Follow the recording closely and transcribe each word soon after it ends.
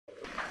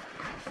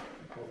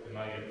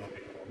kokyunage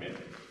tobikomi.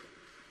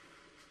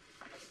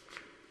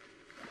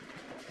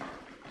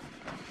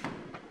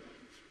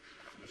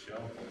 Još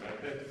jedan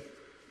pogledajte.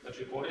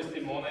 Znači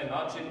koristimo onaj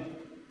način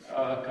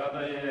kada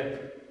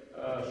je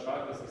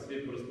šaka sa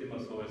svim prstima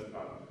s ove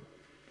strane.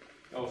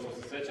 Kao što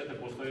se sećate,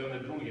 postoji onaj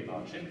drugi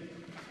način.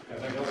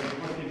 Kada ga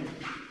uhvatim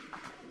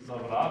za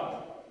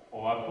vrat,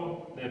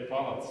 ovako, da je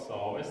palac sa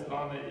ove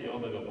strane i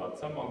onda ga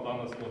bacam, ali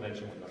danas to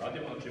nećemo da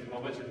radimo. Znači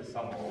probat ćete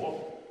samo ovo.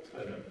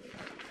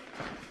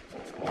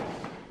 Ovo.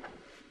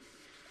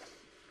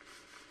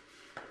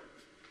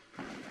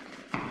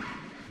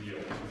 I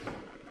ovo.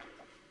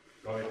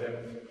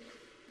 Probajte.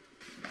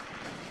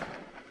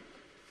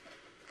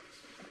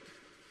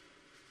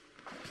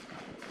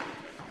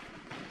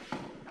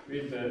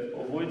 Vidite,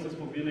 obojica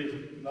smo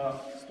bili na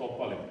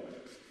stopalima.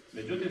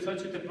 Međutim,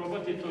 sad ćete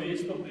probati to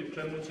isto, pri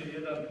čemu će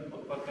jedan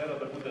od partnera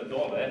da bude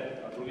dole,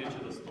 a drugi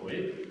će da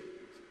stoji.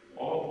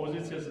 Ova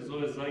pozicija se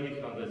zove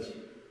zagi, handachi.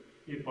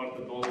 I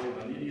partner dolazi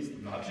na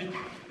isti način,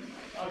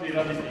 a vi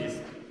radite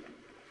isto.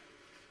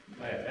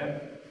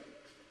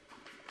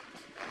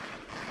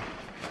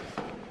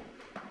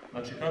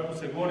 Znači, kako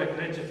se gore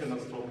krećete na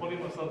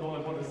stopalima, sad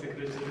dole gore se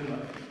krećete na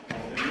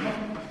kolenima.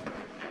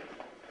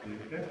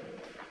 Vidite?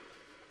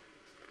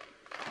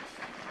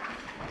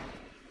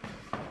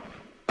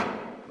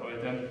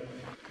 Probajte.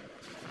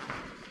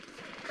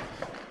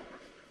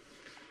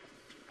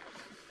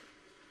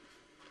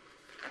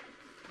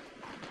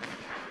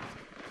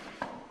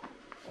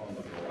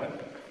 Onda dole.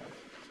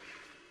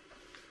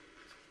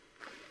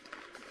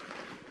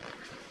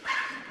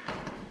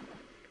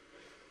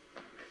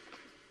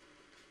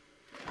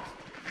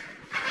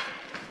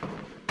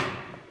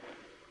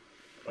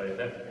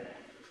 Probajte.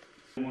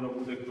 Mora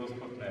bude kroz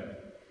partnera.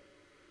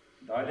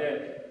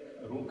 Dalje,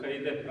 ruka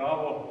ide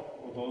pravo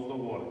od ozdo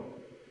gore.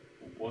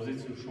 U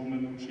poziciju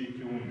Shomenuchi i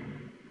kokyunage.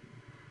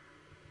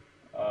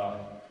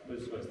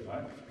 Dođe s ove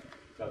strane.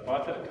 Kad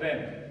partner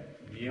krene,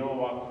 nije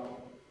ovako.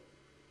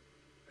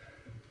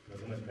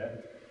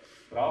 Razumete?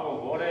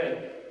 Pravo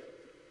gore,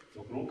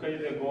 dok ruka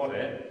ide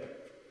gore,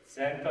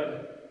 centar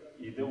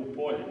ide u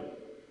polje,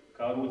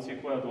 ka ruci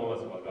koja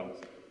dolazi lagano.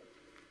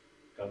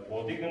 Kad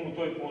podignem u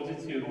toj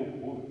poziciji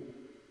ruku,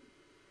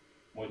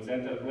 moj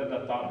centar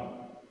gleda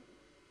tamo.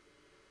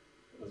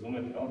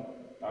 Razumete, no?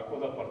 Tako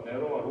da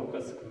partnerova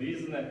ruka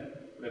sklizne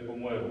preko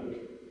moje ruke.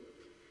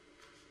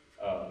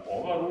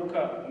 Ova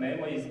ruka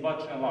nema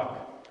izbačen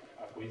lakat.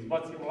 Ako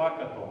izbacim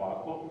lakat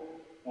ovako,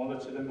 onda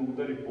će da me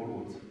udari po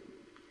ruci.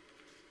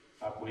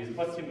 Ako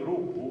izbacim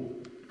ruku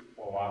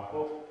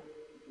ovako,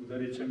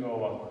 udarit će me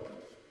ovako.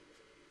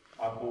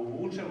 Ako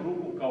uvučem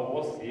ruku kao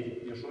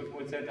osi, još uvijek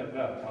moj centar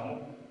gleda tamo,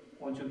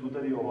 on će da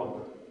udari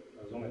ovako.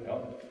 Razumete,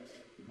 no?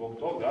 Zbog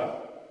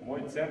toga,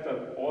 moj centar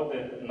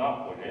ode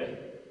napolje,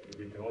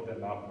 vidite, ode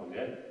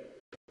napolje,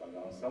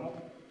 lagano samo.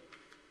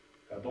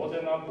 Kad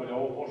ode napolje,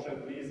 ovo počne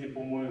klizi po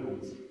mojoj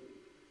ruci.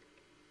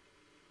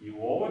 I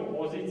u ovoj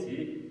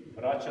poziciji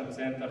vraćam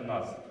centar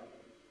nazad.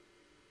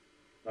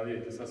 Da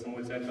vidite, sad sam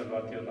moj centar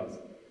vratio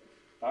nazad.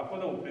 Tako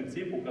da u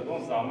principu, kad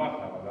on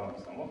zamahne, lagano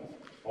samo,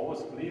 ovo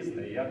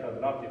sklizne i ja kad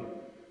vratim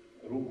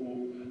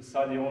ruku,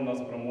 sad je on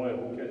naspram moje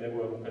ruke,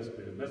 njegova ruka je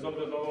sklizne. Bez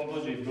obzira da on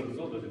dođe i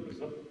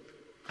brzo,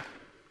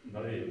 da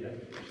vidite,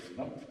 još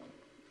jednom.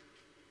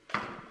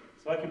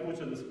 Svaki put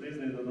će da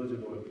sklizne i da dođe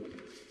do ove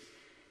pozicije.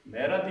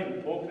 Ne radim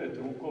pokret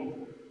rukom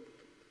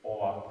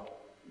ovako,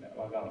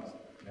 lagano sam.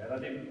 Ne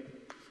radim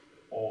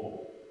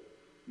ovo.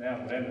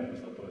 Nemam vremena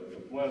za to.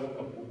 Dok moja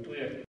ruka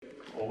putuje,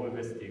 ovo je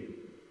bez stigla.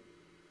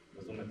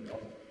 Razumete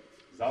ovo?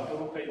 Zato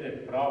ruka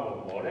ide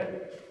pravo gore,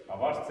 a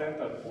vaš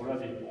centar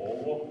uradi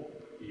ovo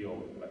i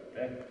ovo.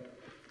 Gledajte,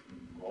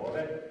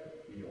 gore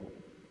i ovo.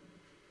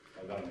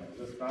 Lagano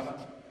za strana,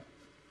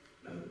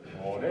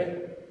 gore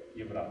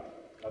i vrat.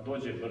 Kad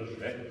dođe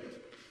brže,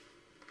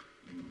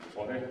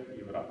 gore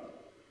i vrat.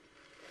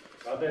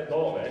 Kada je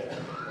dole,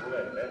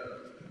 gledajte,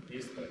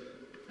 isto je.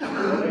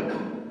 Gore,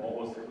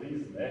 ovo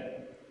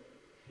sklizne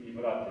i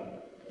vratim.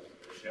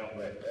 Još jedan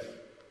gledajte.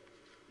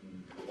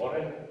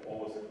 Gore,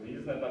 ovo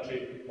sklizne,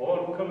 znači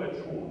ova ruka me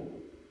čuva.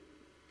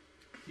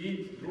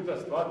 I druga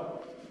stvar,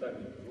 daj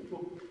mi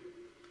ruku,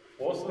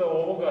 posle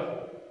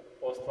ovoga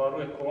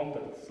ostvaruje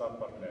kontakt sa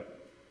partnerom.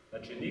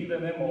 Znači nigde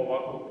nema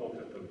ovakvog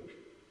pokreta ruke.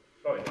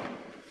 Pravite.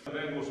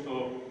 Nego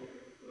što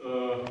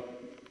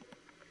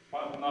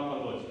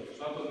napad dođe.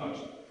 Šta to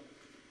znači?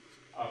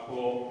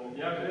 Ako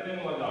ja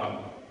krenem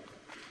lagano,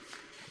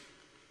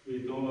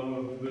 i to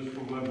već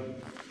pogledam,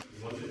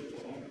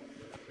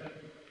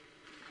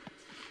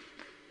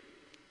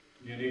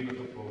 nije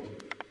nikakav problem.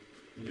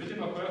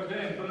 Međutim, ako ja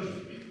krenem brže,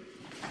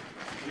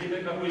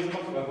 vidite kako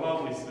izmakla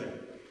glavu i sve.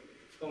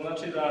 To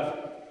znači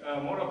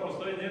da mora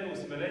postoji njeno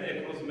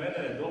usmerenje kroz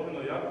mene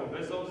dovoljno jako,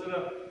 bez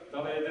obzira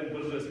da li idem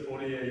brže,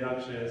 sporije,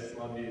 jače,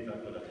 slabije i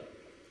tako dalje.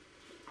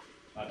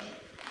 Znači,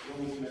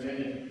 to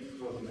usmerenje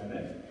kroz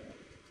mene,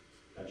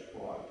 znači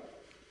ovako.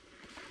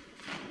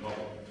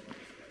 Dobro.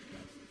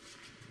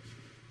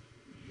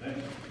 Ne?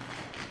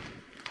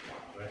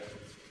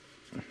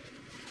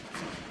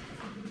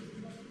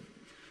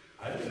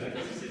 Ajde, neka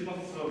se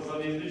pritisnuti za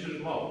da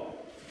izdižeš glavu.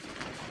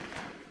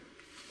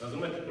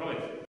 Razumete, probajte.